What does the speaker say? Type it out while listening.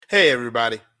Hey,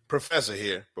 everybody. Professor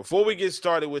here. Before we get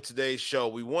started with today's show,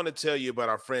 we want to tell you about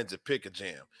our friends at Pick a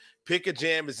Jam. Pick a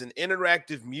Jam is an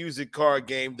interactive music card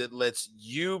game that lets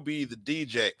you be the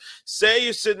DJ. Say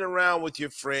you're sitting around with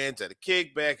your friends at a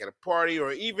kickback, at a party,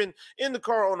 or even in the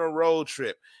car on a road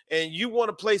trip, and you want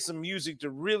to play some music to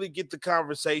really get the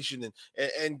conversation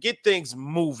and get things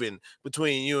moving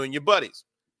between you and your buddies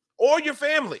or your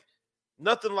family.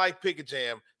 Nothing like Pick a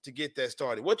Jam to get that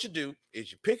started. What you do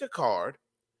is you pick a card.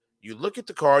 You look at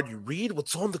the card, you read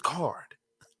what's on the card,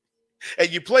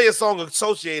 and you play a song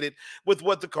associated with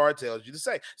what the card tells you to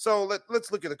say. So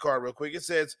let's look at the card real quick. It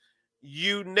says,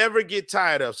 "You never get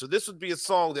tired of." So this would be a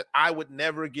song that I would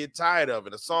never get tired of.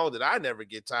 And a song that I never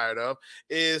get tired of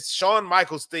is Shawn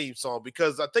Michaels' theme song,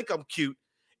 because I think I'm cute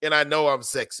and I know I'm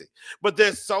sexy. But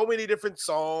there's so many different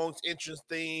songs, entrance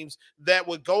themes that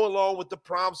would go along with the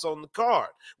prompts on the card,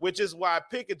 which is why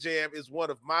Pick a Jam is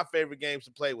one of my favorite games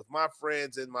to play with my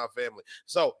friends and my family.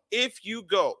 So if you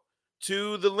go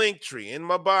to the link tree in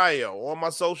my bio, on my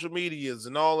social medias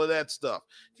and all of that stuff,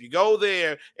 if you go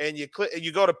there and you click and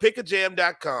you go to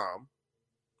pickajam.com,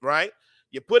 right?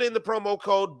 You put in the promo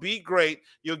code Be Great,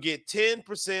 you'll get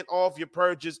 10% off your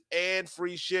purchase and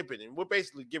free shipping. And we're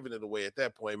basically giving it away at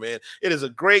that point, man. It is a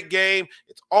great game.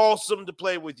 It's awesome to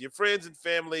play with your friends and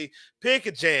family. Pick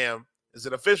a Jam is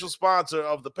an official sponsor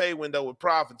of the Pay Window with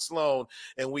Prof and Sloan,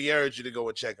 and we urge you to go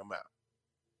and check them out.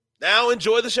 Now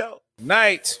enjoy the show.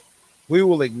 Tonight, we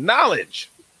will acknowledge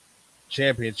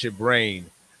championship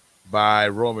reign by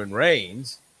Roman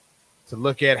Reigns to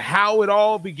look at how it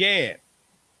all began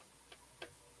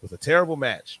with a terrible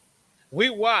match. We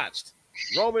watched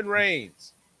Roman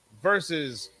Reigns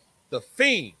versus The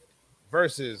Fiend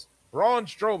versus Braun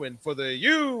Strowman for the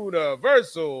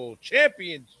Universal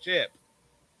Championship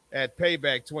at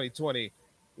Payback 2020.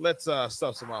 Let's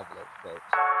stuff some envelopes, folks.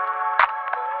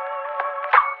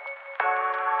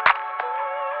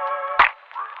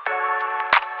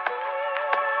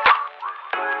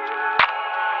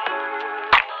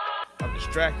 I'm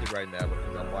distracted right now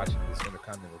because I'm watching this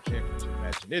Intercontinental Championship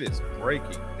match, and it is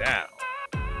breaking down.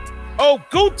 Oh,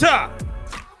 Guta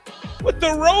with the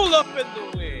roll up in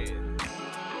the wind.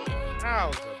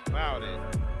 How's about it?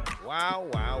 Wow,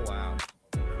 wow, wow.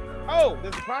 Oh,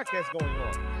 there's a podcast going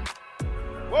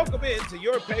on. Welcome into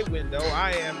your pay window.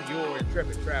 I am your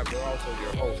intrepid traveler, also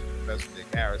your host, Professor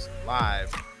Nick Harris, live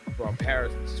from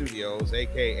Harrison Studios,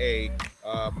 aka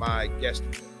my guest.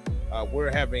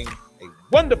 We're having a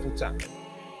wonderful time,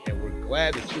 and we're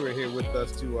glad that you are here with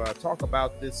us to talk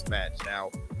about this match. Now,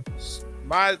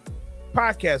 my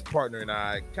podcast partner and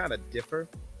I kind of differ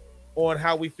on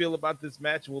how we feel about this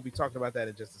match, and we'll be talking about that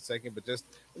in just a second. But just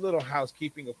a little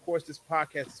housekeeping. Of course, this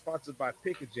podcast is sponsored by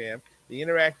Pick a Jam, the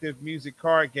interactive music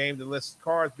card game that lets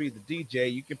cards be the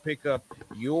DJ. You can pick up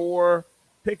your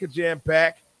Pick a Jam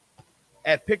pack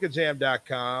at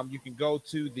pickajam.com. You can go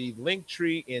to the link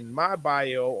tree in my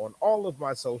bio on all of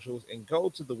my socials and go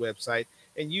to the website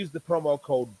and use the promo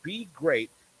code Be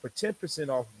Great for 10%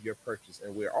 off of your purchase.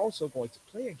 And we're also going to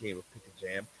play a game of Pick a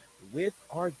Jam with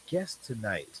our guest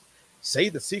tonight. Say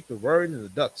the secret word and the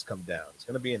ducks come down. It's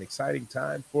going to be an exciting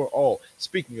time for all.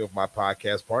 Speaking of my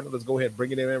podcast partner, let's go ahead and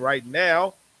bring it in right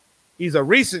now. He's a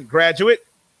recent graduate.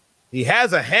 He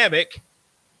has a hammock.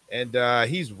 And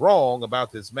he's wrong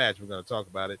about this match. We're going to talk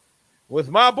about it with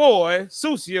my boy,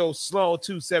 Sucio Sloan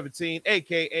 217,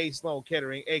 a.k.a. Sloan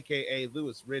Kettering, a.k.a.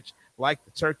 Lewis Rich, like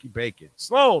the turkey bacon.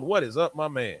 Sloan, what is up, my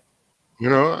man?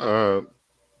 You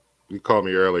called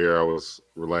me earlier. I was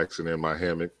relaxing in my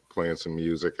hammock, playing some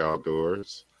music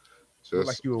outdoors. Just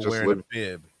like you were wearing a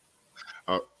bib.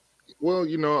 Well,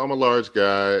 I'm a large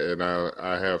guy, and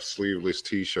I have sleeveless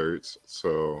T-shirts,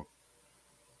 so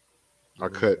I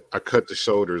cut the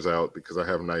shoulders out because I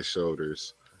have nice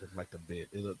shoulders. It looked like the bib.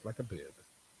 It looked like a bib.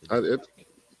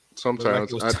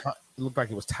 Sometimes it looked like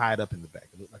it was tied up in the back.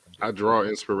 It looked like a bib. I draw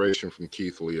inspiration from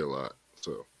Keith Lee a lot.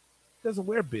 So he doesn't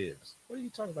wear bibs. What are you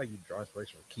talking about? You draw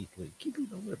inspiration from Keith Lee. Keith Lee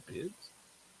don't wear bibs.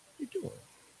 What are you doing?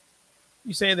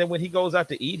 You saying that when he goes out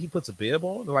to eat, he puts a bib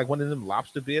on, like one of them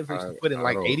lobster bibs they used to put in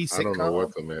like 80 sitcoms? I don't know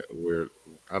what the man wears.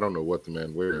 I don't know what the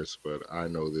man wears, but I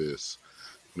know this: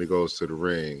 when he goes to the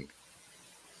ring,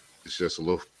 it's just a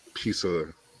little piece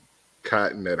of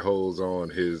cotton that holds on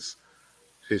his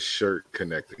shirt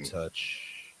connecting.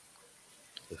 Touch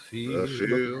the feel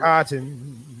of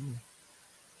cotton,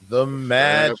 the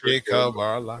magic of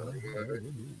our lives.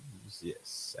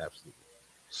 Yes, absolutely.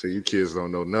 So you kids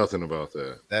don't know nothing about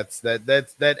that.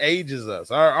 That ages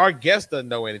us. Our guest doesn't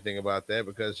know anything about that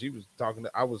because she was talking.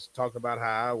 I was talking about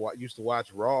how I used to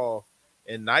watch Raw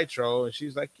and Nitro, and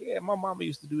she's like, "Yeah, my mama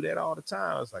used to do that all the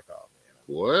time." I was like, "Oh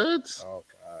man, what? Oh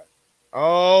god,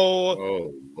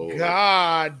 Oh, Oh Lord,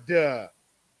 God.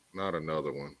 not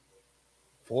another one.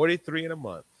 43 in a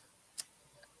month.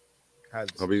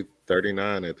 I'll be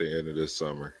 39 at the end of this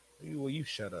summer. Well, you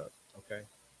shut up, okay?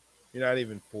 You're not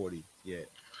even 40 yet.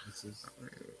 This is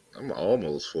I'm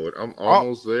almost 40. I'm oh,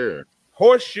 almost there.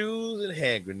 horseshoes and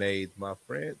hand grenades, my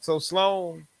friend. So,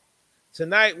 Sloan,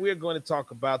 tonight we're going to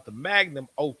talk about the magnum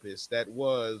opus that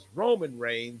was Roman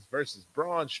Reigns versus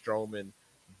Braun Strowman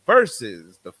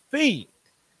versus The Fiend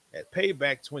at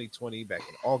Payback 2020 back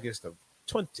in August of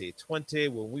 2020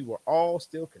 when we were all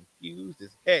still confused as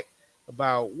heck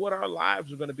about what our lives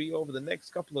were going to be over the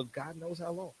next couple of God knows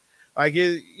how long. Like,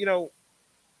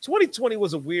 2020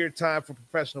 was a weird time for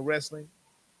professional wrestling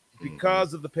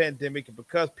because of the pandemic and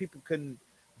because people couldn't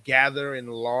gather in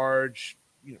large,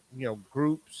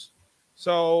 groups.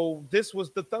 So this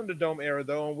was the Thunderdome era,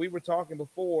 though, and we were talking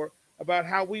before about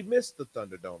how we missed the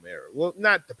Thunderdome era. Well,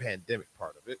 not the pandemic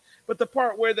part of it, but the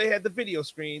part where they had the video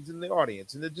screens in the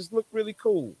audience, and it just looked really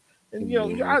cool. And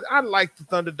I liked the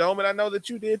Thunderdome, and I know that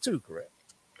you did too, correct?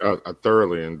 I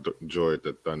thoroughly enjoyed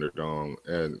the Thunderdome,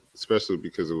 and especially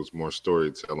because it was more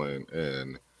storytelling,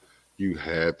 and you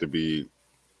had to be.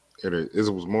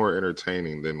 It was more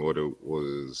entertaining than what it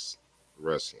was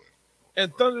wrestling.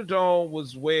 And Thunderdome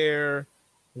was where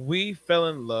we fell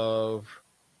in love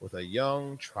with a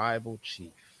young tribal chief.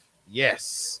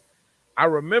 Yes, I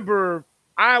remember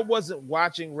I wasn't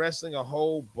watching wrestling a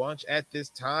whole bunch at this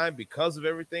time because of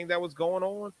everything that was going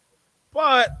on,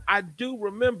 but I do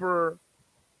remember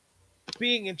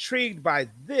being intrigued by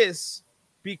this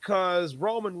because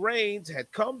Roman Reigns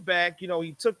had come back.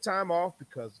 He took time off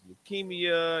because of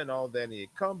leukemia and all that, and he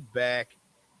had come back,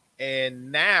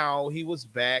 and now he was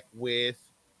back with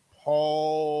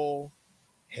Paul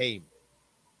Heyman.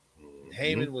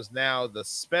 Heyman was now the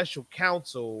special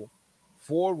counsel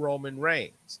for Roman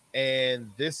Reigns, and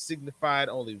this signified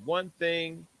only one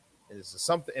thing, and it's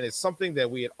something that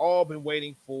we had all been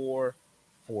waiting for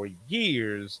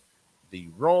years: the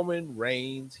Roman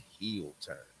Reigns heel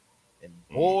turn. And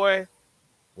boy,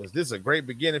 was this a great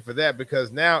beginning for that,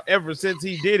 because now, ever since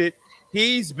he did it,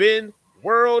 he's been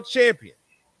world champion.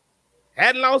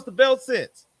 Hadn't lost the belt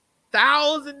since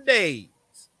 1,000 days.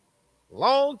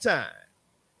 Long time.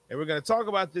 And we're going to talk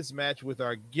about this match with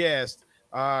our guest.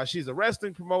 She's a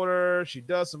wrestling promoter. She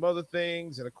does some other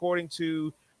things. And according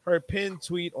to her pinned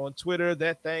tweet on Twitter,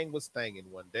 that thing was thangin'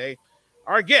 one day.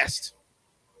 Our guest,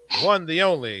 one, the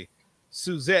only,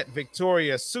 Suzette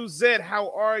Victoria. Suzette,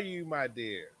 how are you, my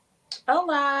dear?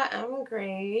 Hola, I'm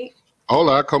great.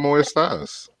 Hola, ¿cómo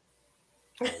estás?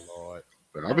 Oh, Lord.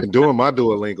 I've been doing my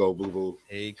Duolingo, boo boo.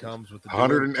 He comes with the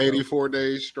 184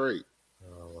 days straight.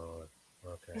 Oh, Lord.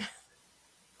 Okay.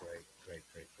 Great.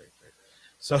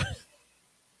 So,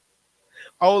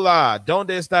 hola,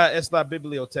 ¿dónde está esta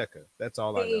biblioteca? That's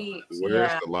all I know.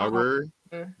 Where's the library?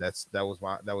 That was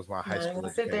my high school. I'm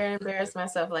gonna sit there and embarrass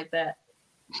myself like that.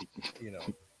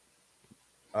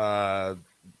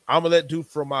 Omelette du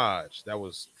fromage. That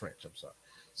was French. I'm sorry.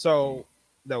 So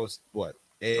that was what?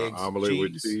 Eggs, omelette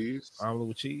with cheese. Omelette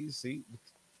with cheese. See,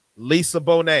 Lisa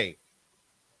Bonet.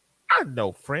 I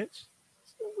know French.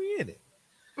 We in it.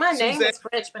 My name is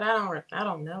French, but I don't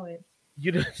know it.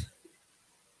 You know,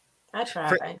 I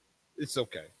tried. It's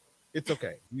okay. It's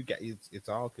okay. You got it's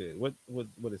all good. What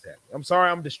is happening? I'm sorry,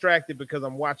 I'm distracted because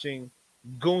I'm watching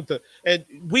Gunther, and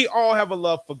we all have a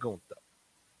love for Gunther.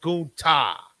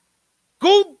 Gunther.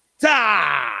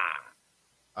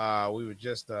 We were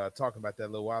just talking about that a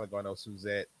little while ago. I know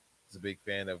Suzette is a big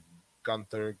fan of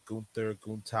Gunther.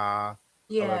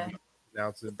 Yeah.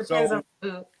 So,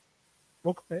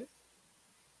 okay.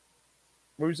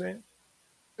 What were you saying?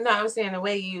 No, I was saying the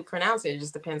way you pronounce it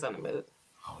just depends on the mood.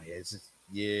 Oh yeah, it's just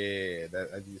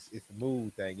it's the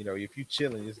mood thing. If you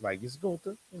chilling, it's like it's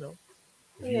Gunther.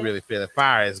 If you really feeling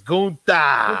fire, it's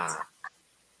Gunther.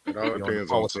 It all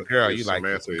depends on some girl. You like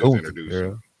Samantha is Gunther, introducing.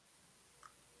 girl.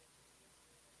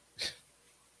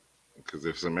 Because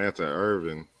if Samantha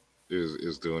Irvin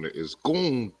is doing it, it's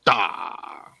Gunther.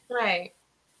 Right.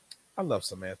 I love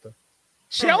Samantha.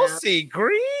 Chelsea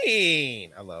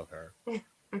Green. I love her.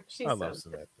 I love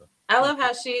Samantha. I love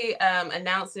how she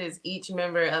announces each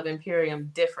member of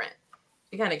Imperium different.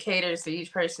 She kind of caters to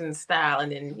each person's style,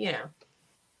 and then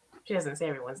she doesn't say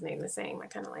everyone's name the same. I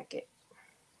kind of like it.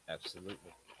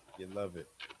 Absolutely, you love it,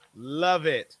 love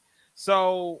it.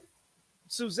 So,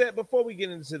 Suzette, before we get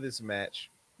into this match,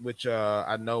 which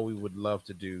I know we would love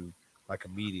to do like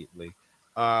immediately,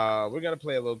 we're gonna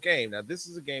play a little game. Now, this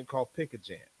is a game called Pick a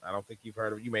Jam. I don't think you've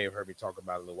heard of it. You may have heard me talk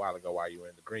about it a little while ago while you were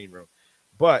in the green room.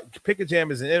 But Pick a Jam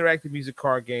is an interactive music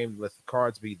card game that lets the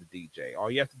cards be the DJ.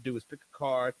 All you have to do is pick a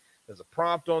card There's a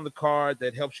prompt on the card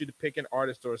that helps you to pick an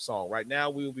artist or a song. Right now,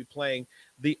 we will be playing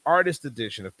the artist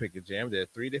edition of Pick a Jam. There are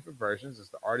 3 different versions. There's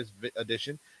the artist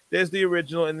edition, there's the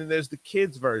original, and then there's the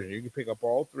kids version. You can pick up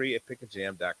all 3 at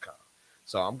pickajam.com.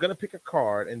 So I'm going to pick a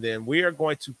card, and then we are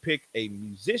going to pick a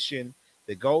musician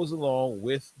that goes along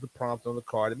with the prompt on the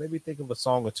card, and maybe think of a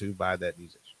song or 2 by that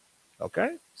musician.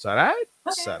 Okay? Side-eye?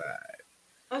 Okay. Side-eye.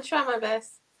 I'll try my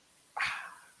best.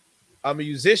 A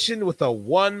musician with a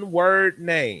 1-word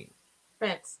name.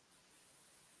 Prince.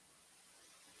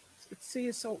 See,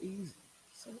 it's so easy.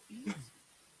 So easy.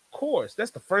 Of course, that's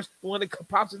the first one that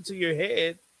pops into your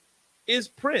head is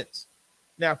Prince.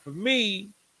 Now, for me,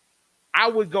 I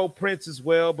would go Prince as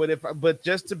well, but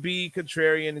just to be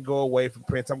contrarian and go away from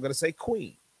Prince, I'm going to say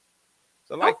Queen.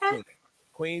 So I like Queen.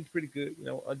 Queen's pretty good,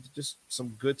 just some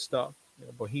good stuff.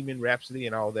 Bohemian Rhapsody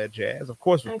and all that jazz. Of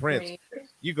course, with Prince,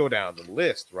 you go down the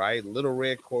list, right? Little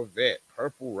Red Corvette,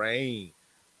 Purple Rain,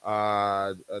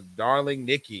 Darling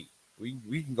Nikki.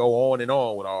 We can go on and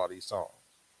on with all these songs.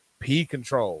 P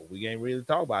Control. We ain't really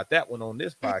talk about that one on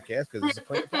this podcast because it's a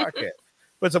clean podcast.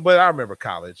 But I remember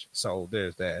college, so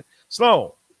there's that.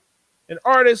 Sloan, an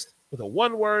artist with a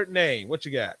 1-word name. What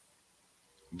you got?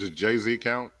 Does Jay-Z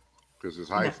count? Because it's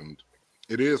hyphened.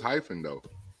 It is hyphened though.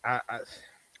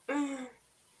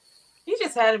 You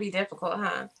just had to be difficult,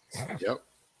 huh? Yep.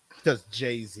 Does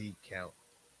Jay-Z count?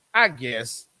 I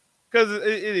guess. Because it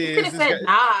is. You could have said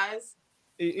Nas.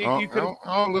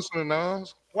 I don't listen to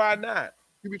Nas. Why not?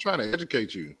 He be trying to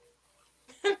educate you.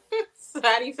 So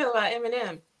how do you feel about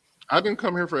Eminem? I didn't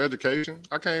come here for education.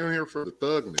 I came here for the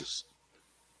thugness.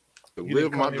 To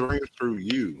live my dreams through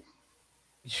you.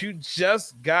 You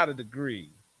just got a degree.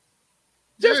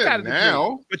 Just got a degree.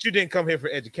 Now, but you didn't come here for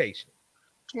education.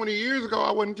 20 years ago,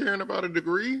 I wasn't caring about a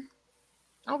degree.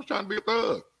 I was trying to be a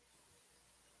thug.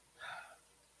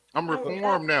 I'm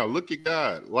reformed now. Look at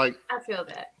God. Like I feel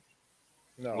that.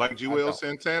 No, like Joel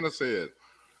Santana said,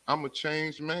 I'm a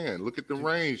changed man. Look at the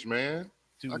range, man.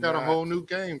 I got a whole new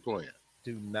game plan.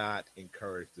 Do not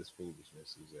encourage this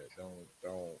foolishness, Suzette.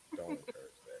 Don't encourage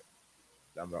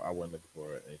that. I wasn't looking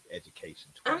for an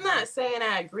education. I'm not saying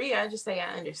I agree. I just say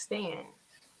I understand.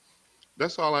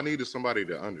 That's all I need is somebody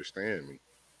to understand me.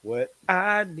 What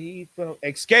I need from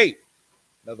Escape.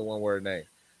 Another 1-word name.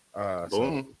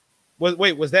 Boom.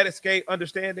 Was that Escape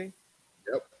understanding?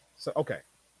 Yep. So okay.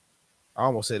 I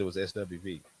almost said it was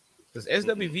SWV. Does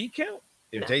SWV count?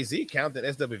 If Jay-Z count, then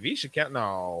SWV should count.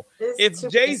 No. If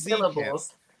Jay-Z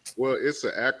counts. Well, it's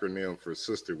an acronym for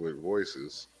Sister with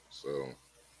Voices. So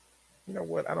you know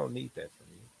what? I don't need that from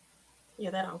you.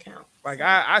 Yeah, that don't count. Like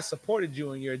I supported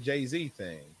you in your Jay-Z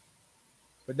thing.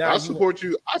 But now I support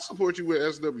you with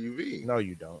SWV. No,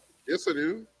 you don't. Yes, I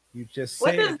do. You just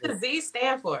what does the Z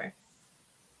stand for?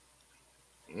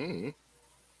 Mm-hmm. That's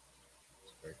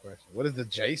a great question. What does the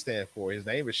J stand for? His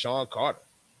name is Sean Carter.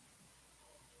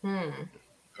 I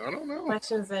don't know.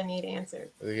 Questions that need answered.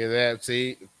 Look at that.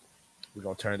 See, we're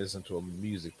gonna turn this into a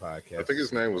music podcast. I think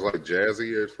his name was like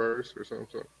Jazzy at first or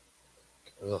something.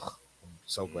 Ugh, I'm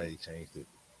so glad he changed it.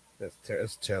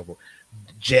 That's terrible.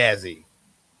 Jazzy.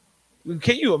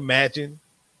 Can you imagine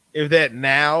if that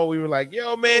now we were like,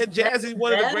 yo, man, Jazzy's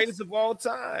one of the greatest of all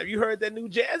time. You heard that new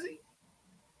Jazzy?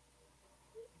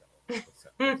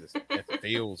 It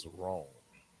feels wrong.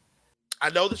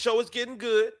 I know the show is getting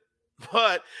good,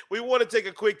 but we want to take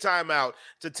a quick time out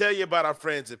to tell you about our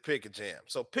friends at Pick a Jam.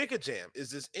 So Pick a Jam is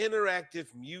this interactive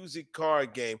music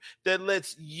card game that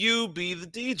lets you be the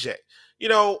DJ. You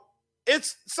know,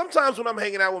 it's sometimes when I'm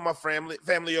hanging out with my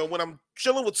family or when I'm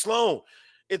chilling with Sloan,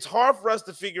 it's hard for us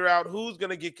to figure out who's going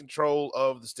to get control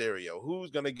of the stereo,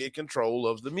 who's going to get control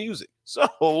of the music.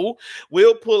 So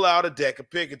we'll pull out a deck of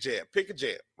Pick a Jam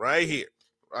right here.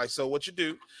 All right, so what you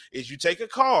do is you take a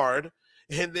card,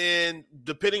 and then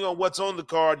depending on what's on the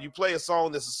card, you play a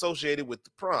song that's associated with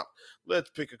the prompt. Let's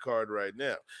pick a card right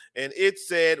now. And it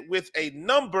said with a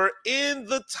number in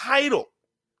the title.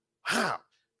 Wow.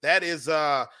 That is,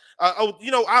 what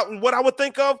I would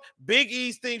think of, Big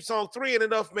E's theme song, 3 Ain't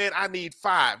Enough, Man, I Need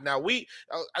 5. Now,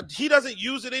 he doesn't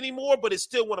use it anymore, but it's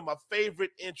still one of my favorite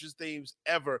entrance themes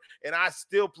ever, and I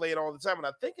still play it all the time, and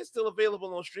I think it's still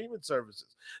available on streaming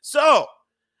services. So,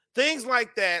 things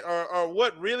like that are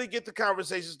what really get the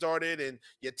conversation started, and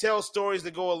you tell stories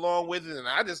that go along with it, and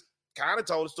I just kind of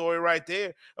told a story right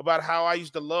there about how I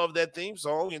used to love that theme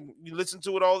song, and you listen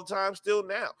to it all the time still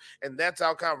now. And that's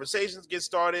how conversations get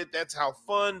started. That's how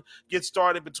fun gets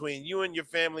started between you and your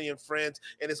family and friends,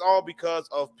 and it's all because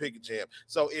of Pick a Jam.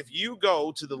 So if you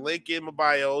go to the link in my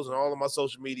bios and all of my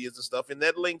social medias and stuff, in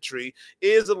that link tree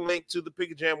is a link to the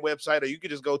Pick a Jam website, or you can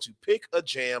just go to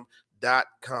pickajam.com.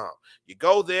 You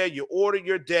go there, you order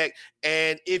your deck,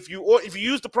 and if you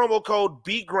use the promo code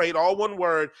BeGreat, all one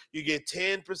word, you get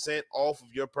 10% off of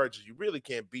your purchase. You really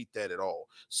can't beat that at all.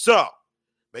 So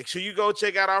make sure you go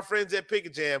check out our friends at Pick a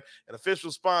Jam, an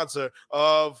official sponsor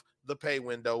of the Pay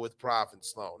Window with Prof and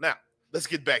Sloan. Now, let's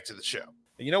get back to the show.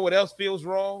 And you know what else feels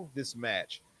wrong? This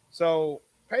match. So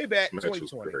Payback This match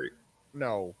was 2020. great.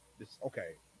 No,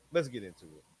 okay. Let's get into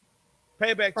it.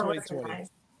 Payback 2020.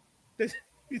 This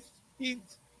is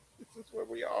where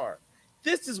we are.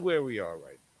 This is where we are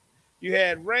right now. You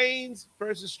had Reigns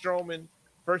versus Strowman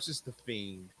versus The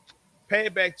Fiend.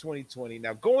 Payback 2020.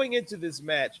 Now, going into this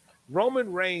match,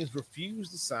 Roman Reigns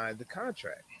refused to sign the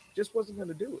contract. Just wasn't going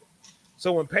to do it.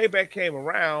 So when Payback came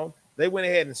around, they went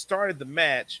ahead and started the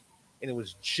match, and it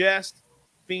was just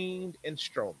Fiend and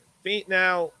Strowman. Fiend.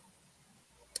 Now,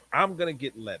 I'm going to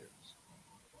get letters.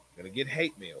 I'm going to get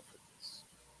hate mail for this.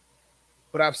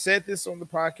 But I've said this on the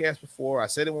podcast before. I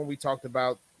said it when we talked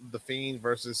about The Fiend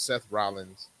versus Seth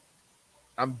Rollins.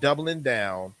 I'm doubling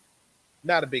down.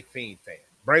 Not a big Fiend fan.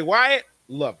 Bray Wyatt,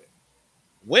 love it.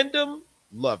 Wyndham,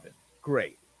 love it.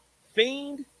 Great.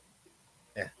 Fiend,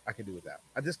 I can do without.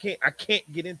 I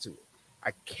can't get into it.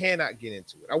 I cannot get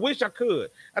into it. I wish I could.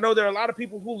 I know there are a lot of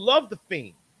people who love The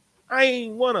Fiend. I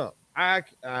ain't one of them. I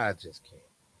just can't.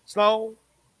 Sloan,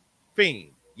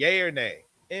 Fiend, yay or nay?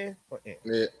 Or eh?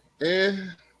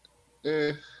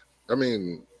 I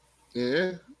mean,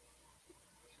 yeah.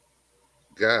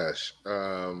 Gosh.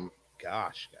 Gosh,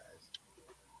 guys.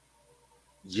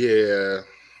 Yeah.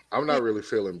 I'm not really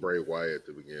feeling Bray Wyatt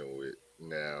to begin with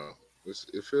now.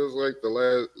 It feels like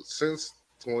since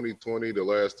 2020, the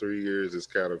last 3 years, it's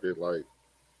kind of been like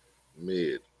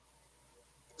mid.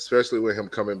 Especially with him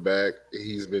coming back,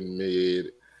 he's been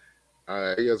mid.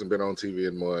 He hasn't been on TV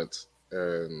in months,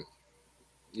 and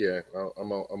yeah,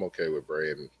 I'm okay with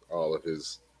Bray and all of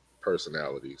his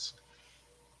personalities.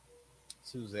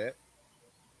 Suzette.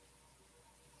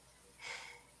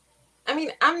 I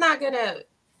mean, I'm not gonna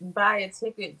buy a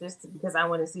ticket just because I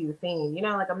want to see The Fiend. You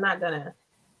know, like I'm not gonna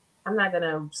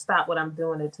stop what I'm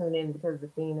doing to tune in because The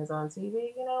Fiend is on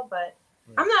TV. You know, but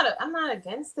I'm not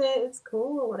against it. It's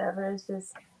cool or whatever. It's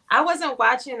just I wasn't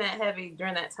watching that heavy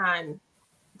during that time,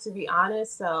 to be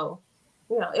honest. So,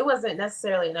 you know, it wasn't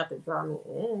necessarily enough to draw me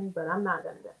in. But I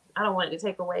don't want it to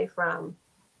take away from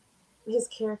his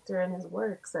character and his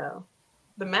work. So,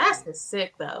 the mask is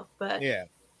sick though. But yeah.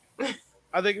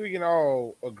 I think we can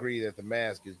all agree that the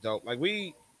mask is dope. Like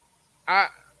I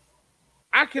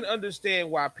can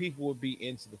understand why people would be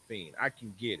into The Fiend. I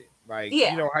can get it. Like,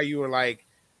 you know how you were like,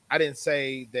 I didn't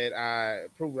say that I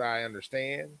prove that I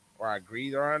understand or I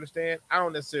agree or I understand. I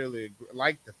don't necessarily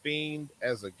like The Fiend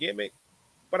as a gimmick,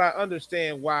 but I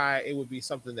understand why it would be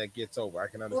something that gets over. I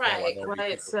can understand why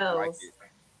it sells. Like it.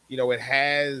 You know, it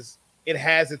has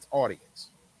its audience.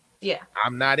 Yeah.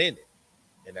 I'm not in it,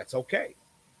 and that's okay.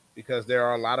 Because there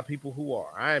are a lot of people who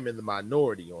are. I am in the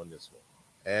minority on this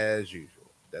one, as usual.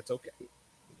 That's okay.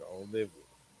 We're going to live with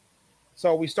it.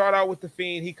 So we start out with The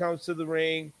Fiend. He comes to the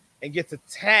ring and gets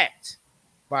attacked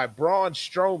by Braun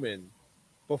Strowman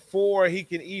before he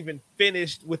can even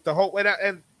finish with the whole.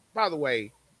 And by the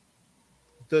way,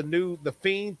 the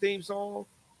Fiend theme song,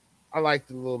 I like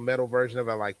the little metal version of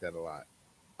it. I like that a lot.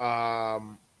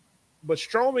 But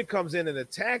Strowman comes in and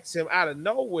attacks him out of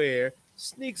nowhere,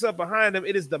 sneaks up behind him.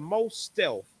 It is the most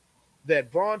stealth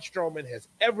that Braun Strowman has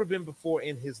ever been before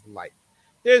in his life.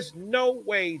 There's no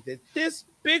way that this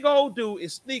big old dude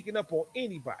is sneaking up on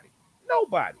anybody.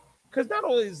 Nobody. Because not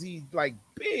only is he like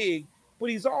big, but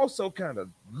he's also kind of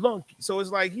lunky. So it's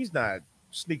like he's not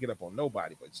sneaking up on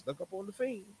nobody, but snuck up on The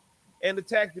Fiend and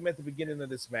attacked him at the beginning of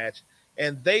this match.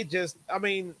 And they just, I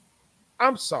mean,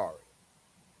 I'm sorry.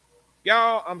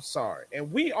 Y'all, I'm sorry.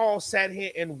 And we all sat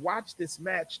here and watched this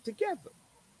match together.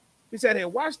 We sat here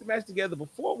and watched the match together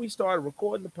before we started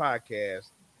recording the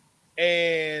podcast.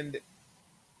 And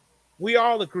we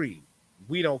all agreed.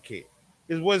 We don't care.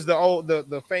 It was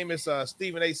the famous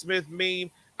Stephen A. Smith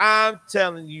meme. I'm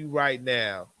telling you right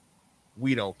now,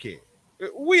 we don't care.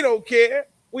 We don't care.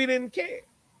 We didn't care.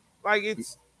 Like,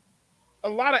 it's a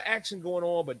lot of action going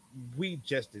on, but we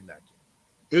just did not care.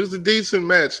 It was a decent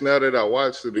match now that I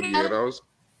watched it again.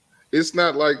 It's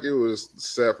not like it was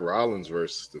Seth Rollins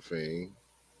versus The Fiend.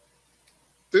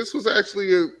 This was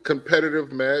actually a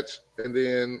competitive match, and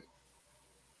then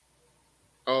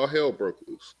all hell broke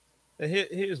loose. And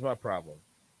here's my problem.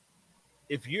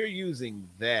 If you're using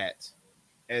that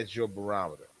as your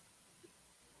barometer,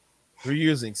 if you're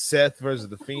using Seth versus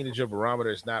The Fiend as your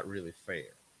barometer, it's not really fair.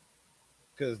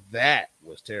 Because that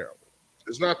was terrible.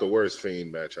 It's not the worst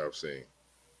Fiend match I've seen.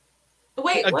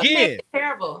 Wait, again, what made it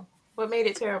terrible? What made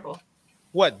it terrible?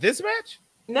 What, this match?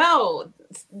 No,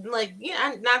 like,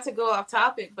 not to go off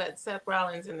topic, but Seth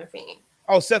Rollins and the Fiend.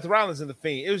 Oh, Seth Rollins and the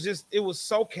Fiend. It was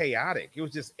so chaotic. It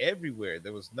was just everywhere.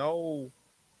 There was no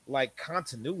like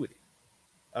continuity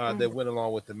that went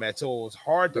along with the match. So it was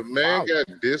hard to The man follow.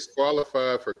 got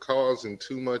disqualified for causing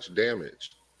too much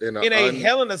damage In a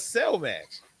Hell in a Cell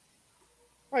match.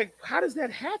 Like, how does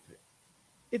that happen?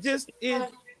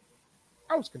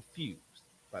 I was confused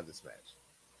by this match.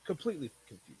 Completely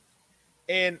confused.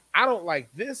 And I don't like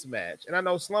this match. And I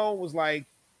know Sloan was like,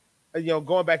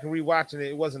 going back and rewatching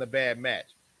it, it wasn't a bad match.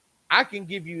 I can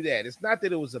give you that. It's not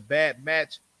that it was a bad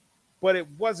match, but it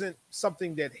wasn't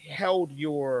something that held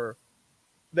your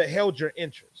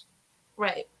interest.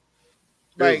 Right.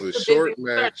 Like, it was a short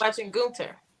match. Watching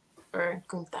Gunther or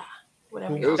Gunther,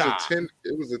 whatever. It was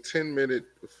a 10-minute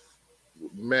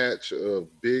match of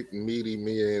big meaty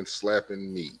men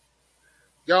slapping meat.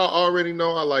 Y'all already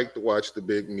know I like to watch the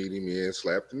big meaty men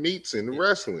slap the meats in the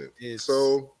wrestling.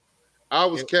 So I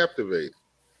was captivated.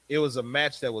 It was a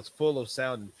match that was full of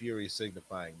sound and fury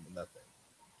signifying nothing.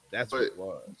 That's what it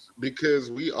was.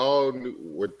 Because we all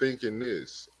were thinking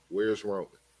this. Where's Roman?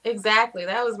 Exactly.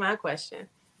 That was my question.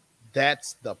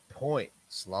 That's the point,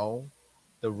 Sloan.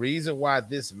 The reason why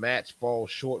this match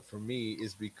falls short for me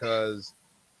is because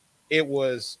it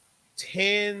was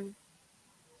 10,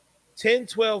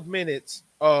 12 minutes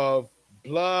of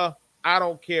blah, I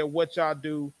don't care what y'all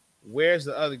do. Where's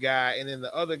the other guy? And then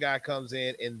the other guy comes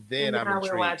in, and then I'm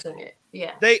intrigued. We're watching it.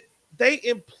 Yeah. They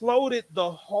imploded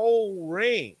the whole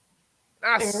ring.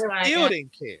 I still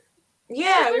didn't care.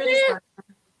 Yeah, we're just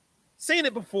seen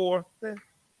it before.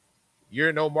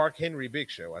 You're no Mark Henry Big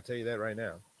Show. I tell you that right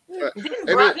now. Didn't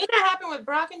that happen with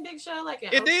Brock and Big Show? Like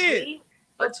it did.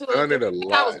 I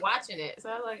was watching it, so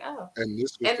I was like, oh. And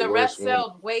the ref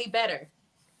felt way better.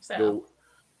 So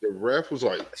the ref was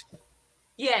like,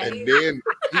 yeah, and then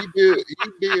he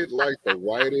did like the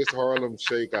whitest Harlem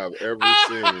Shake I've ever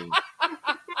seen,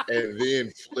 and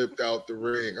then flipped out the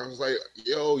ring. I was like,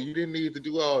 yo, you didn't need to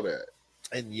do all that.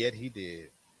 And yet he did.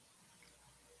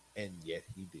 I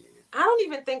don't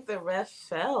even think the ref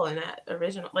fell in that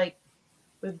original, like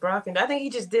with Brock, and I think he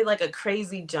just did like a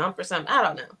crazy jump or something. I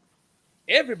don't know.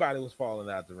 Everybody was falling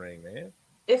out the ring, man.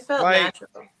 It felt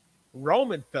natural.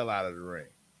 Roman fell out of the ring.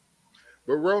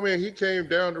 But Roman, he came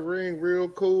down the ring real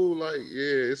cool. Like,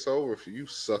 yeah, it's over for you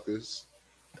suckers.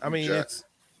 I mean,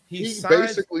 he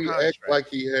basically acted like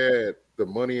he had the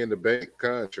Money in the Bank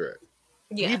contract.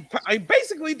 Yeah, he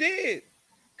basically did,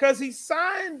 because he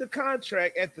signed the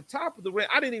contract at the top of the ring.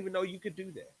 I didn't even know you could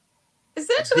do that.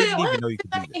 Essentially, it was.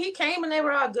 He came and they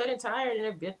were all good and tired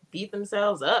and they beat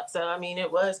themselves up. So I mean,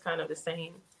 it was kind of the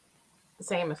same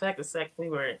effect. Except we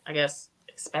were, I guess,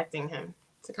 expecting him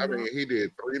to come. I mean, he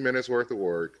did 3 minutes worth of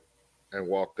work and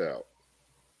walked out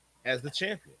as the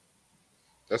champion.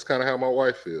 That's kind of how my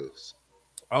wife feels.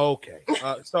 Okay,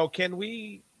 so can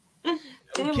we?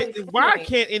 Why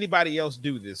can't anybody else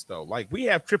do this though? Like, we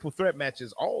have triple threat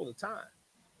matches all the time.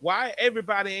 Why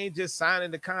everybody ain't just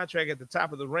signing the contract at the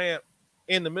top of the ramp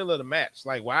in the middle of the match?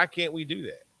 Like, why can't we do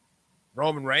that?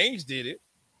 Roman Reigns did it.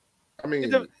 I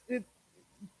mean,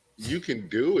 you can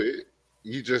do it.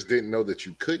 You just didn't know that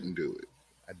you couldn't do it.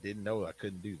 I didn't know I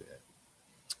couldn't do that.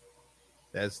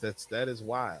 That is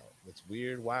wild. That's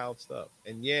weird, wild stuff.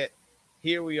 And yet,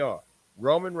 here we are.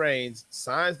 Roman Reigns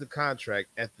signs the contract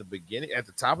at the beginning, at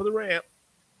the top of the ramp,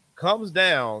 comes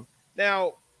down.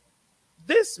 Now,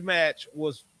 this match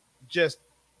was just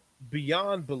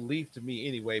beyond belief to me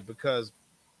anyway, because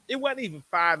it wasn't even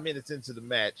 5 minutes into the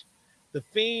match. The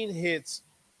Fiend hits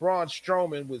Braun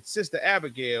Strowman with Sister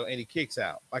Abigail and he kicks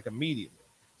out like immediately.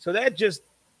 So that just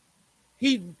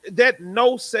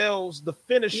no sells the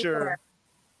finisher,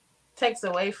 takes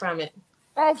away from it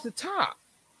off the top.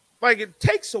 Like, it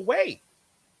takes away.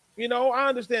 I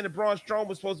understand that Braun Strowman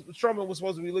was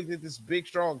supposed to be looking at this big,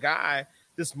 strong guy,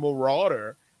 this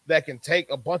marauder that can take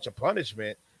a bunch of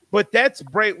punishment. But that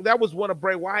was one of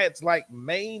Bray Wyatt's like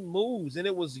main moves, and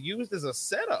it was used as a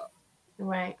setup.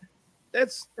 Right.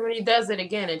 That's when he does it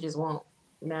again, it just won't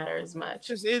matter as much.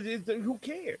 Who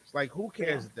cares? Like, who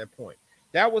cares at that point?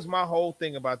 That was my whole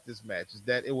thing about this match, is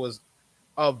that it was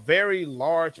a very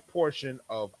large portion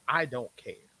of I don't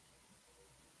care.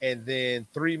 And then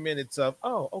 3 minutes of,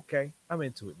 oh, okay, I'm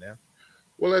into it now.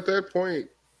 Well, at that point,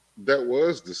 that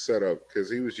was the setup,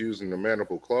 because he was using the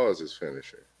mandible claw as his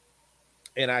finisher.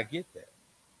 And I get that.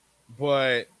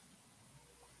 But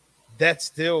that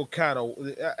still kind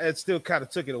of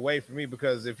took it away from me,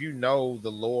 because if you know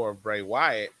the lore of Bray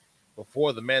Wyatt,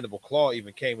 before the mandible claw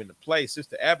even came into play,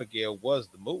 Sister Abigail was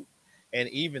the move. And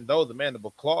even though the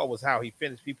mandible claw was how he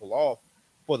finished people off,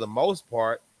 for the most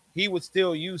part, he would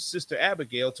still use Sister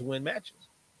Abigail to win matches.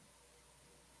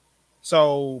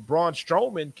 So Braun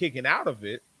Strowman kicking out of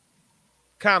it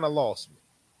kind of lost me.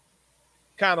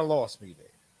 Kind of lost me there.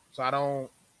 So I don't.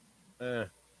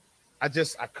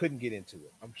 I couldn't get into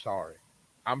it. I'm sorry.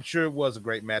 I'm sure it was a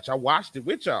great match. I watched it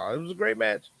with y'all. It was a great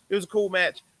match. It was a cool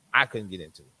match. I couldn't get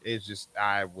into it. It's just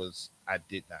I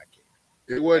did not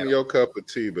care. It wasn't your cup of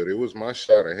tea, but it was my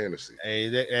shot of Hennessy.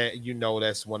 Hey, you know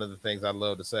that's one of the things I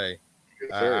love to say.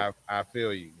 Yes, I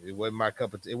feel you. It wasn't my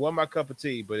cup of tea. It wasn't my cup of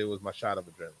tea, but it was my shot of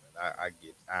adrenaline. I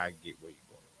get where you're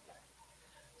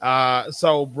going.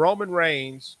 So Roman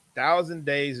Reigns, 1,000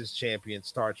 Days as champion,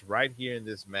 starts right here in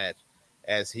this match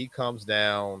as he comes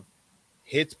down,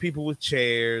 hits people with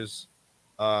chairs,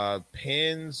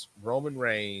 pins Roman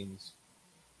Reigns,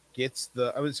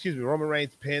 Roman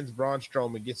Reigns pins Braun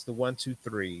Strowman, gets the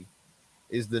 1-2-3,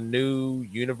 is the new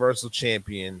Universal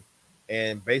Champion,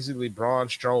 and basically Braun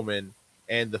Strowman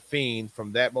and the Fiend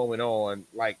from that moment on,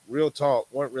 like real talk,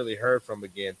 weren't really heard from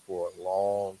again for a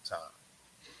long time.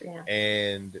 Yeah.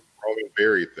 And Roman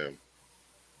buried them.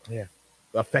 Yeah,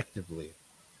 effectively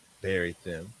buried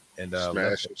them and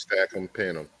smash them, stack them,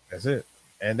 pin them. That's it.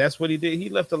 And that's what he did. He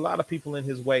left a lot of people in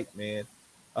his wake, man,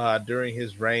 during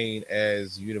his reign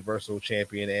as Universal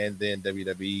Champion and then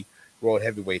WWE World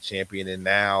Heavyweight Champion, and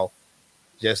now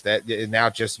just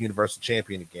Universal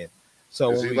Champion again.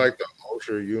 So is he like the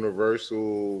ultra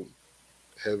universal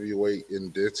heavyweight in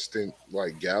distant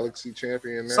like galaxy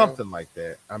champion now? Something like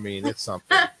that. I mean, it's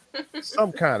something,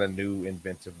 some kind of new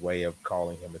inventive way of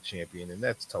calling him a champion, and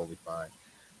that's totally fine.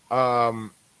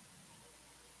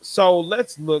 So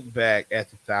let's look back at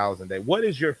the 1,000 Day. What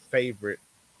is your favorite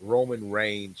Roman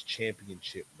Reigns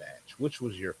championship match? Which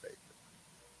was your favorite?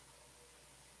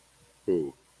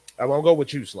 Who? I'm gonna go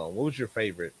with you, Sloan. What was your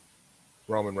favorite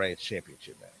Roman Reigns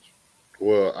championship match?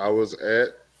 Well, I was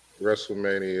at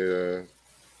WrestleMania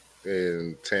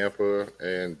in Tampa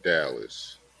and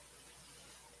Dallas.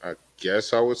 I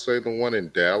guess I would say the one in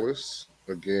Dallas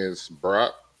against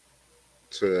Brock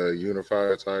to unify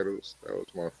the titles. That was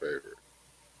my favorite.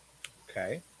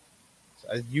 Okay.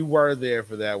 So you were there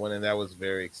for that one, and that was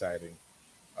very exciting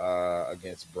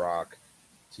against Brock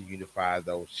to unify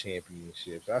those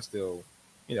championships. I still,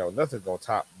 nothing's going to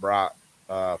top Brock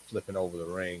flipping over the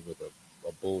ring with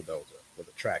a bulldozer, with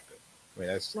a tractor. I mean,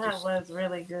 that was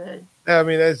really good. I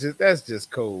mean, that's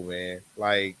just cool, man.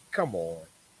 Like, come on.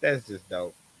 That's just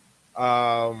dope.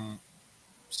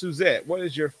 Suzette, what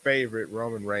is your favorite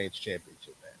Roman Reigns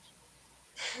championship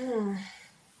match?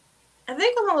 I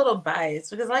think I'm a little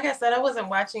biased because, like I said, I wasn't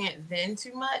watching it then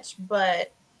too much,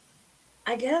 but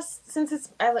I guess since it's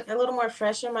a little more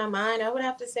fresh in my mind, I would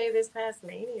have to say this past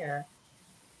Mania.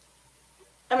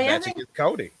 I mean, I think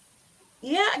Cody.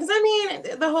 Yeah, because I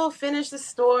mean, the whole finish the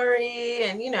story,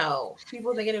 and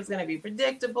people thinking it was going to be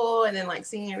predictable, and then like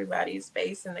seeing everybody's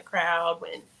face in the crowd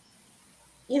when,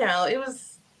 it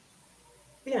was,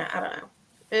 I don't know.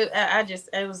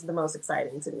 It was the most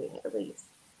exciting to me, at least.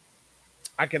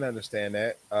 I can understand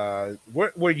that.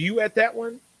 Were you at that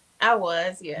one? I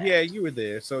was, yeah. Yeah, you were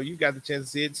there, so you got the chance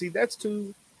to see it. See, that's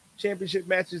two championship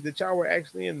matches that y'all were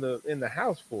actually in the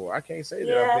house for. I can't say that.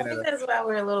 Yeah, I think that's why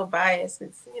we're a little biased.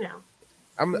 It's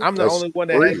I'm the only one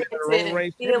that hasn't been a Roman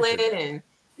Reigns championship.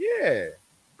 Yeah.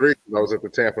 I was at the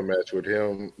Tampa match with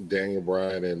him, Daniel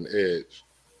Bryan, and Edge.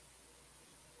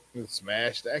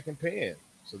 Smash, stack, and pin.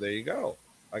 So there you go.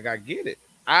 Like, I get it.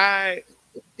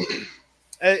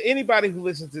 Anybody who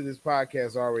listens to this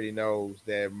podcast already knows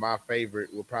that my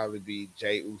favorite will probably be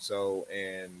Jey Uso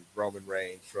and Roman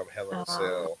Reigns from Hell in a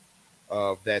Cell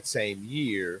of that same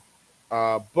year.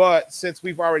 But since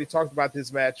we've already talked about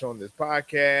this match on this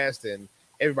podcast and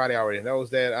everybody already knows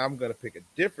that, I'm going to pick a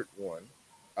different one.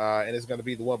 And it's going to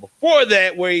be the one before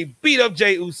that where he beat up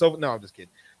Jey Uso. No, I'm just kidding.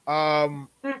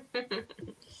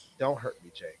 Don't hurt me,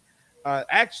 Jay.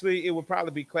 Actually, it would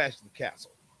probably be Clash of the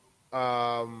Castle.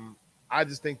 I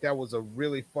just think that was a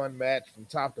really fun match from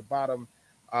top to bottom.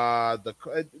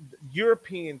 The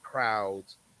European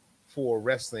crowds for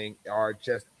wrestling are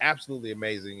just absolutely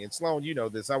amazing. And Sloan, you know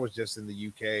this. I was just in the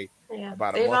UK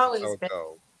about a month or so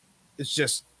ago. It's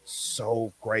just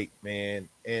so great, man.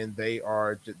 And they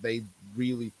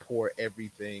really pour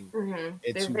everything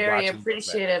into They're very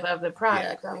appreciative of the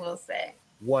product, I will say.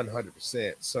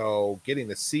 100%. So getting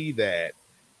to see that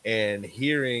and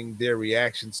hearing their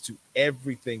reactions to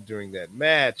everything during that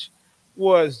match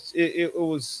was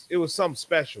something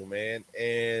special, man.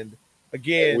 And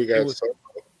again, we got Solo.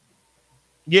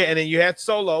 Yeah, and then you had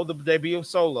Solo, the debut of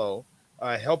Solo,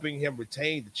 helping him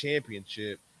retain the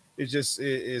championship.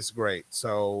 It's great.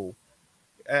 So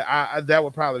That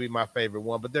would probably be my favorite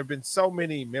one. But there have been so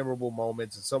many memorable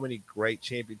moments and so many great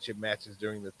championship matches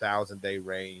during the 1,000-day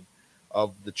reign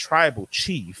of the tribal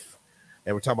chief.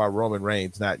 And we're talking about Roman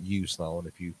Reigns, not you, Sloan.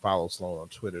 If you follow Sloan on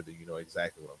Twitter, then you know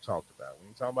exactly what I'm talking about. When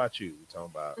we're talking about you, we're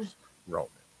talking about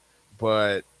Roman.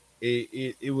 But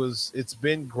it's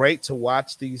been great to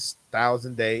watch these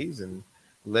 1,000 days, and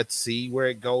let's see where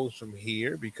it goes from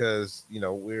here, because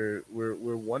we're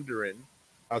wondering,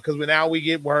 because now we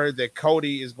get word that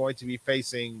Cody is going to be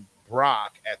facing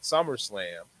Brock at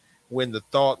SummerSlam, when the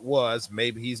thought was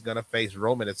maybe he's going to face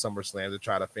Roman at SummerSlam to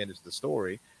try to finish the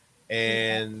story.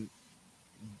 And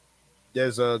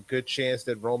there's a good chance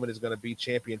that Roman is going to be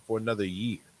champion for another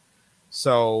year.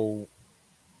 So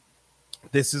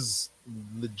this is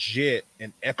legit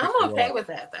and epic. I'm okay with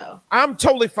that, though. I'm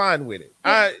totally fine with it.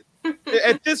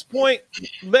 At this point,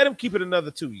 let him keep it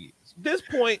another 2 years. At this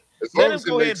point, let him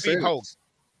go ahead and beat Hogan.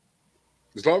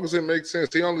 As long as it makes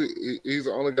sense. He's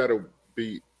only got to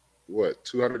beat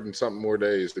 200 and something more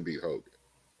days to beat Hogan.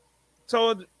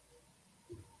 So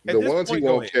the ones he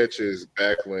won't catch is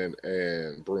Backlund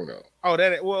and Bruno. Oh,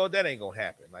 that ain't gonna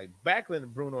happen. Like Backlund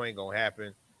and Bruno ain't gonna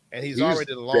happen, and he's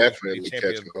already the longest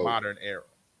champion of the modern era.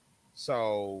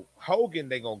 So Hogan,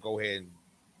 they gonna go ahead and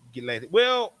get laid.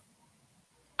 Well,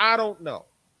 I don't know,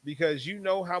 because you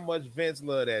know how much Vince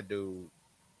loved that dude,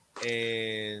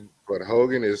 but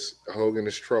Hogan is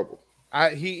trouble.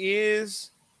 He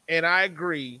is, and I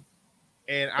agree,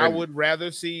 and I would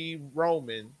rather see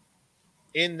Roman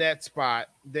in that spot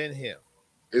than him.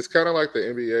 It's kind of like the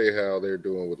NBA, how they're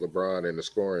doing with LeBron and the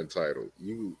scoring title.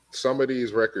 Some of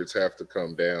these records have to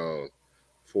come down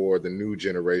for the new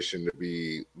generation to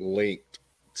be linked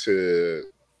to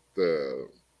the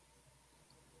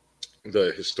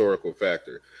historical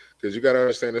factor. Because you got to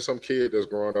understand, there's some kid that's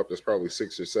growing up that's probably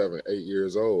 6 or 7, 8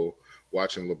 years old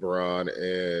watching LeBron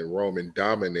and Roman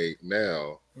dominate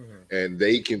now, and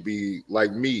they can be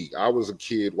like me. I was a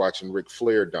kid watching Ric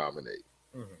Flair dominate.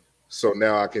 So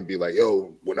now I can be like,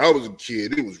 yo, when I was a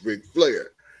kid, it was Ric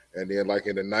Flair. And then like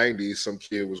in the 90s, some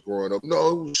kid was growing up, no,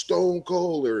 it was Stone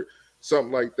Cold or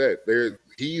something like that.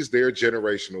 He's their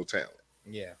generational talent.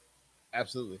 Yeah,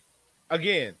 absolutely.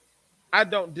 Again, I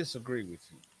don't disagree with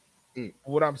you.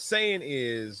 What I'm saying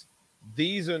is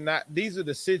these are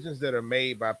decisions that are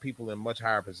made by people in much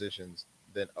higher positions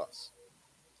than us.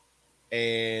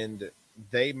 And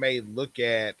they may look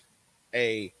at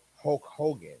a Hulk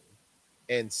Hogan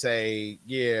and say,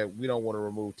 yeah, we don't want to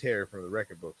remove Terry from the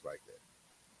record books like that.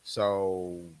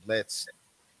 So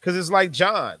because it's like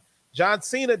John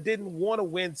Cena didn't want to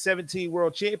win 17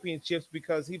 world championships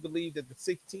because he believed that the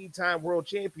 16-time world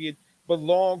champion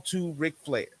belonged to Ric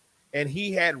Flair, and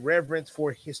he had reverence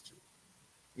for history.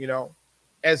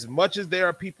 As much as there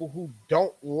are people who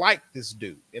don't like this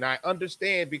dude, and I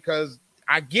understand, because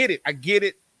I get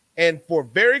it, and for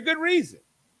very good reason.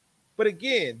 But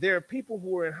again, there are people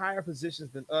who are in higher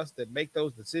positions than us that make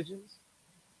those decisions,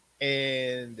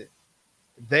 and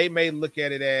they may look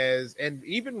at it as, and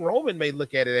even Roman may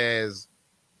look at it as,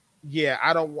 yeah,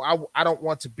 I don't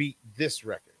want to beat this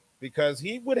record, because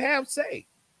he would have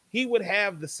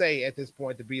the say at this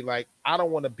point to be like, I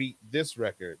don't want to beat this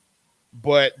record,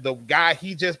 but the guy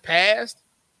he just passed,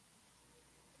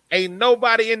 ain't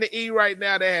nobody in the E right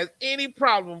now that has any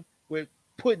problem with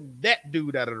putting that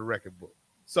dude out of the record book.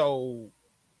 So,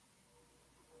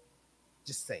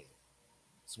 just saying,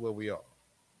 it's where we are.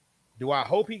 Do I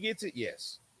hope he gets it?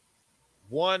 Yes,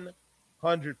 100%.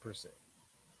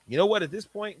 You know what? At this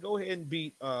point, go ahead and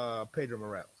beat Pedro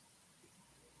Morales.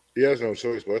 He has no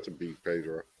choice but to beat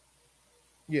Pedro.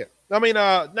 Yeah, I mean,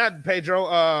 not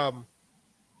Pedro.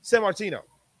 San Martino.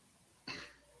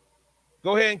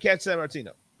 Go ahead and catch San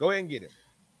Martino. Go ahead and get him.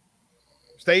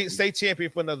 Stay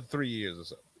champion for another 3 years or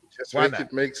so. Just why make not?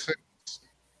 It make sense.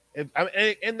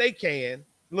 And they can.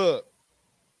 Look,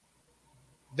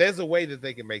 there's a way that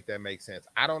they can make that make sense.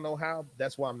 I don't know how.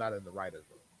 That's why I'm not in the writer's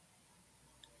room.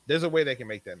 There's a way they can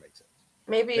make that make sense.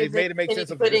 Maybe if they made it make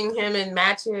sense putting him in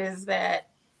matches that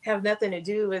have nothing to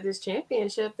do with his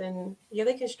championship, then yeah,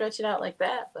 they can stretch it out like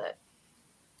that. But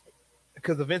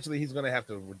because eventually he's going to have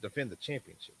to defend the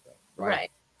championship, though, right?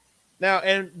 Now,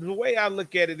 and the way I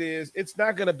look at it is, it's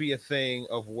not going to be a thing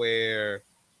of where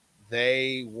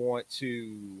they want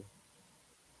to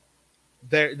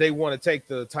take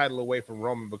the title away from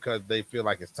Roman because they feel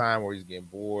like it's time, or he's getting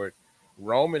bored.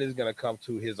 Roman is going to come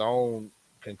to his own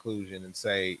conclusion and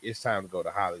say, it's time to go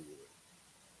to Hollywood.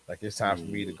 Like, it's time for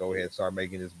me to go ahead and start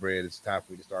making this bread. It's time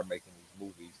for me to start making these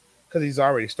movies, because he's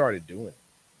already started doing it.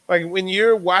 Like, when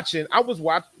you're watching, I was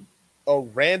watching a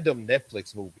random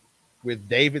Netflix movie with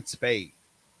David Spade,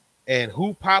 and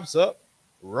who pops up?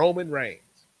 Roman Reigns.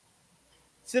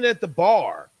 sitting at the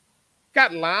bar,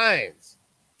 got lines,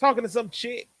 talking to some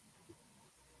chick.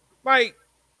 Like,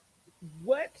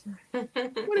 what?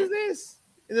 What is this?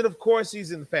 And then, of course,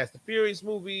 he's in the Fast and Furious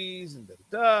movies and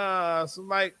So I'm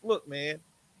like, look, man,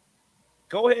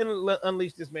 go ahead and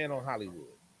unleash this man on Hollywood.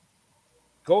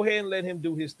 Go ahead and let him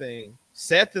do his thing.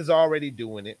 Seth is already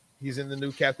doing it. He's in the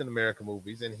new Captain America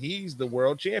movies, and he's the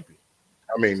world champion.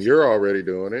 I mean, you're already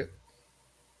doing it.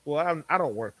 Well, I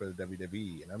don't work for the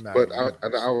WWE, and I'm not. But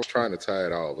I was trying to tie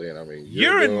it all in. I mean,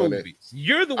 you're in movies.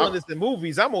 You're the one that's in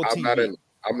movies. I'm on TV.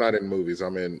 I'm not in movies.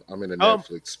 I'm in a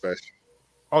Netflix special.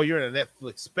 Oh, you're in a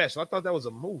Netflix special. I thought that was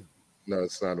a movie. No,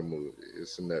 it's not a movie.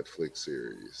 It's a Netflix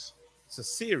series. It's a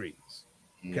series.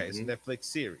 Okay, it's a Netflix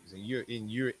series, and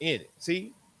you're in it.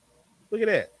 See, look at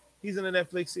that. He's in a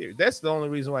Netflix series. That's the only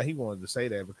reason why he wanted to say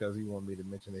that, because he wanted me to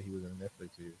mention that he was in a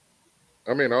Netflix series.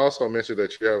 I mean, I also mentioned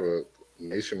that you have a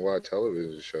nationwide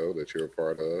television show that you're a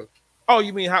part of. Oh,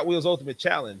 you mean Hot Wheels Ultimate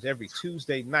Challenge every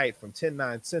Tuesday night from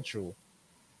 10/9 Central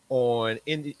on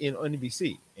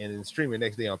NBC, and then streaming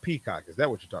next day on Peacock. Is that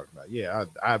what you're talking about? Yeah,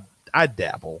 I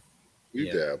dabble.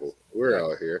 You dabble. We're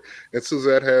out here, and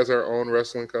Suzette has our own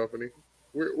wrestling company.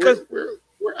 We're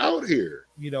out here.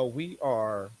 You know, we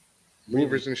are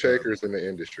movers and shakers in the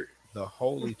industry. The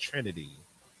holy trinity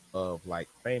of like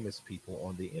famous people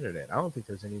on the internet. I don't think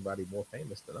there's anybody more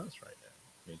famous than us right now.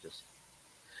 I mean, just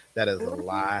that is a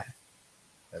lie.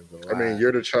 That is a lie. I mean,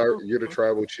 you're the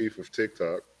tribal chief of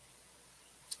TikTok.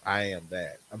 I am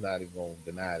that. I'm not even going to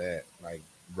deny that. Like,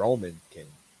 Roman can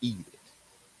eat it.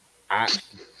 I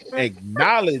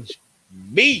acknowledge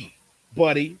me,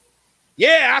 buddy.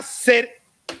 Yeah, I said it.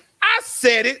 I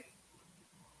said it.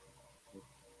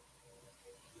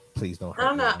 Please don't hurt I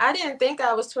don't know. me. I didn't think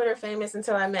I was Twitter famous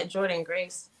until I met Jordan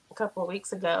Grace a couple of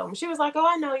weeks ago. She was like, "Oh,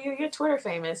 I know you. You're Twitter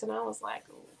famous," and I was like,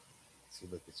 "Ooh." See,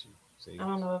 look at you. See? I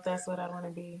don't know if that's what I want to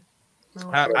be.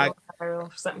 Or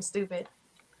something stupid.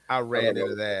 I ran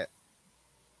into that.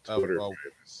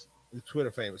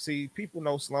 Twitter famous. See, people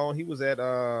know Sloan. He was at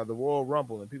the Royal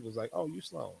Rumble, and people was like, "Oh, you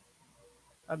Sloan?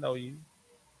 I know you.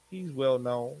 He's well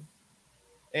known."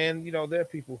 And you know, there are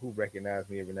people who recognize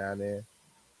me every now and then.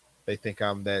 They think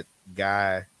I'm that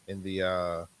guy in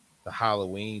the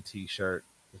Halloween T-shirt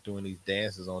who's doing these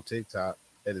dances on TikTok.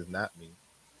 That is not me.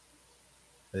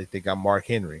 They think I'm Mark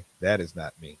Henry. That is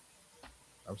not me.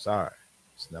 I'm sorry.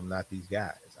 I'm not these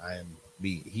guys. I am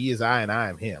me. He is I, and I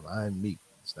am him. I am me.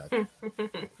 It's not.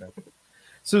 Okay.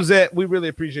 Suzette, we really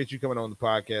appreciate you coming on the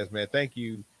podcast, man. Thank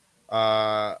you.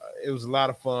 It was a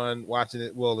lot of fun watching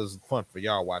it. Well, it was fun for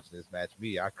y'all watching this match.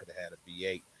 Me, I could have had a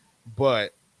V8,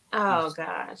 but oh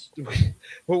gosh.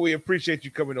 Well, we appreciate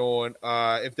you coming on.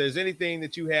 If there's anything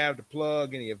that you have to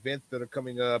plug, any events that are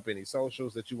coming up, any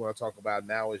socials that you want to talk about,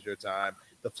 now is your time.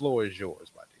 The floor is yours,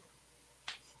 my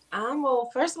dear. Well,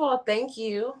 first of all, thank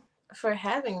you for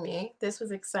having me. This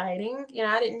was exciting. You know,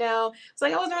 I didn't know. It's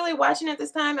like I wasn't really watching at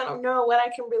this time. I don't know what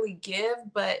I can really give,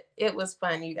 but it was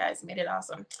fun. You guys made it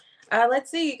awesome.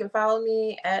 Let's see. You can follow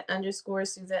me at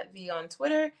 _Suzette V on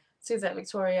Twitter, Suzette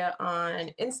Victoria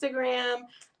on Instagram.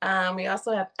 We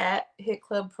also have at Hit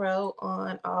Club Pro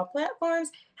on all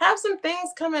platforms. Have some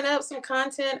things coming up, some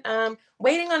content.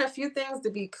 Waiting on a few things to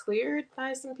be cleared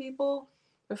by some people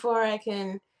before I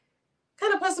can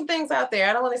kind of put some things out there.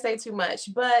 I don't want to say too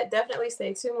much, but definitely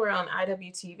stay tuned. We're on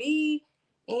IWTV,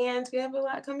 and we have a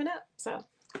lot coming up. So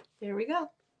there we go.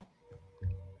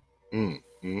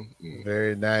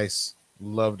 Very nice.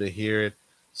 Love to hear it.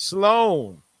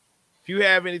 Sloan, if you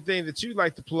have anything that you'd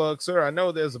like to plug, sir, I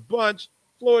know there's a bunch.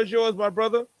 Floor is yours, my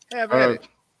brother. Have at it.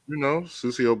 You know,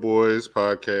 Sucio Boys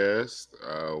podcast.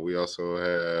 We also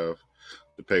have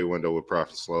the pay window with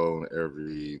Prophet Sloan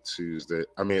every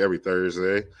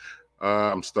Thursday.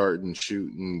 I'm starting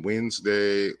shooting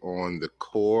Wednesday on The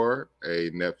Core,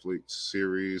 a Netflix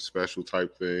series special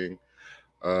type thing.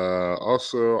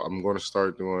 Also, I'm going to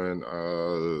start doing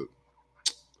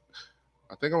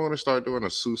I think I'm going to start doing a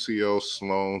Sucio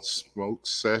Sloan smoke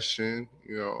session,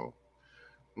 you know,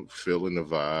 feeling the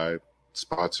vibe,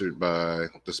 sponsored by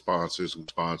the sponsors who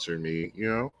sponsor me, you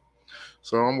know.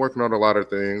 So I'm working on a lot of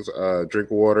things. Drink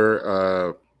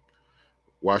water,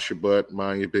 wash your butt,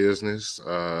 mind your business.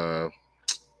 You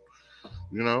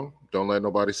know, don't let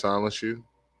nobody silence you.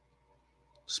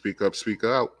 Speak up, speak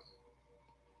out.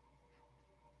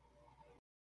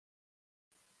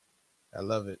 I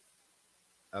love it.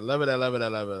 I love it. I love it. I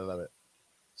love it. I love it.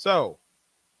 So,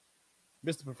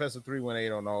 Mr. Professor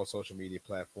 318 on all social media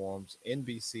platforms,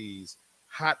 NBC's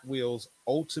Hot Wheels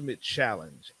Ultimate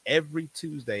Challenge every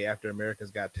Tuesday after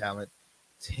America's Got Talent,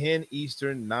 10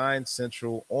 Eastern, 9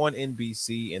 Central on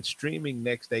NBC, and streaming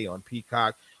next day on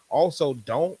Peacock. Also,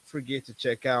 don't forget to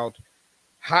check out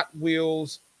Hot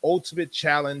Wheels Ultimate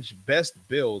Challenge Best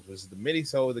Builds, which is the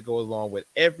mini-sode that goes along with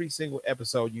every single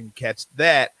episode. You can catch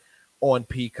that on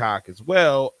Peacock as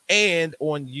well and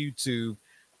on YouTube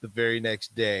the very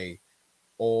next day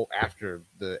or after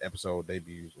the episode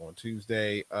debuts on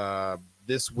Tuesday.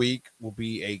 This week will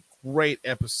be a great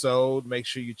episode. Make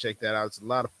sure you check that out. It's a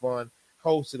lot of fun.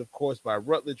 Hosted, of course, by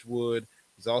Rutledge Wood.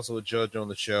 He's also a judge on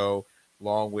the show,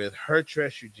 along with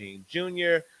Hertresh Eugene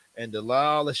Jr. and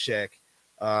Dalal Ashek.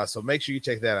 So make sure you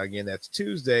check that out. Again, that's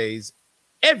Tuesdays,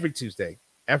 every Tuesday,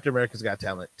 after America's Got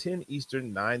Talent, 10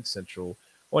 Eastern, 9 Central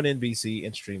on NBC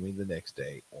and streaming the next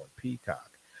day on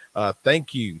Peacock.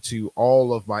 Thank you to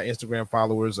all of my Instagram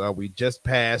followers. We just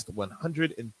passed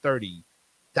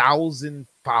 130,000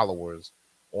 followers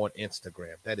on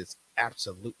Instagram. That is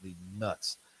absolutely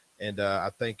nuts. And I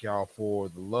thank y'all for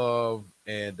the love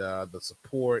and the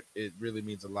support. It really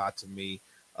means a lot to me.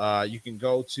 You can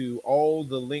go to all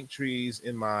the link trees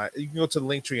you can go to the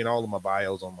link tree in all of my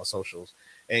bios on my socials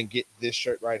and get this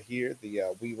shirt right here,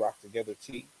 the We Rock Together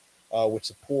tee, which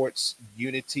supports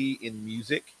unity in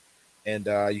music. And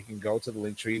you can go to the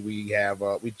link tree. We have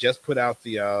we just put out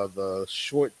the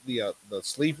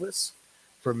sleeveless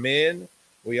for men.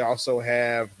 We also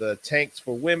have the tanks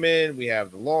for women. We have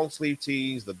the long sleeve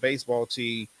tees, the baseball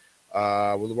tee.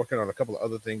 We're working on a couple of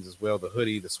other things as well. The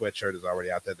hoodie, the sweatshirt is already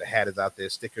out there. The hat is out there.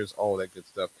 Stickers, all that good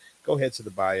stuff. Go ahead to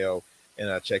the bio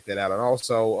and check that out. And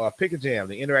also Pick a Jam,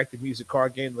 the interactive music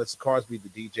card game. Lets the cards be the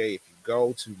DJ. If you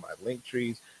go to my link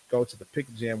trees, go to the Pick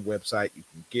a Jam website. You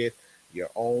can get your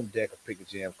own deck of Pick a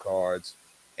Jam cards.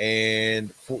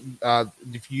 And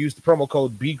if you use the promo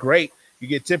code Be Great, you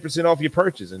get 10% off your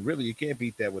purchase. And really, you can't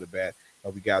beat that with a bat. I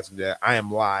hope you guys can do that. I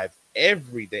am live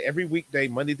every day, every weekday,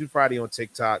 Monday through Friday on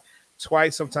TikTok,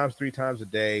 twice, sometimes 3 times a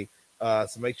day.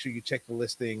 So make sure you check the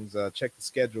listings, check the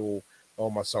schedule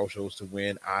on my socials to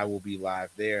when I will be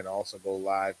live there, and also go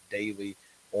live daily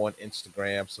on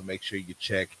Instagram. So make sure you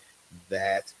check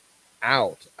that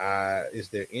out. Is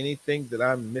there anything that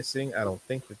I'm missing? I don't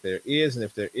think that there is. And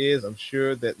if there is, I'm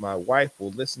sure that my wife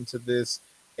will listen to this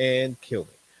and kill me.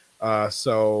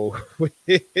 So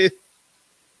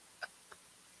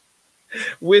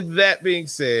with that being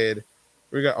said,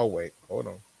 we're gonna wait, hold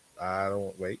on. I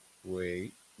don't wait.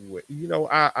 You know,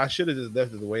 I should have just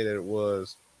left it the way that it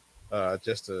was,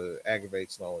 just to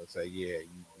aggravate Sloan and say, yeah,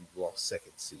 you lost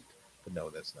second seat. But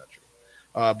no, that's not true.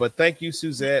 But thank you,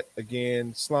 Suzette.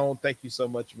 Again, Sloan, thank you so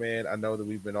much, man. I know that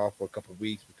we've been off for a couple of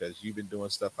weeks because you've been doing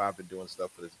stuff, I've been doing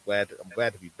stuff, but I'm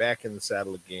glad to be back in the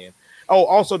saddle again. Oh,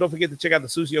 also, don't forget to check out the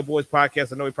Susio Boys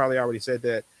podcast. I know we probably already said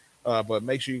that, but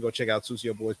make sure you go check out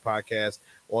Susio Boys podcast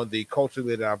on the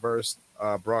Culturally Diverse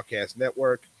Broadcast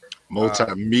Network.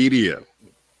 Multimedia.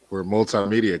 We're a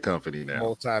multimedia company now.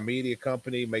 Multimedia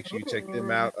company. Make sure you check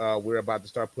them out. We're about to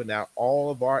start putting out all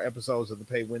of our episodes of the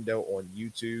pay window on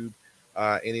YouTube.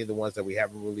 Any of the ones that we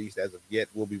haven't released as of yet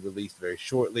will be released very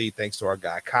shortly. Thanks to our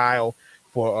guy Kyle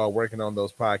for working on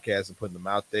those podcasts and putting them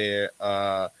out there.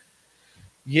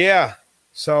 Yeah,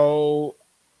 so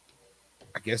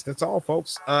I guess that's all,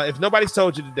 folks. If nobody's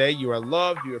told you today, you are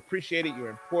loved, you're appreciated, you're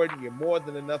important, you're more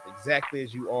than enough exactly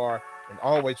as you are. And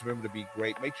always remember to be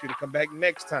great. Make sure to come back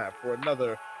next time for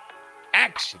another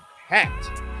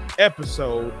action-packed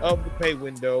episode of the Pay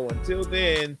Window. Until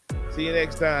then, see you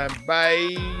next time.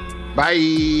 Bye.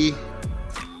 Bye.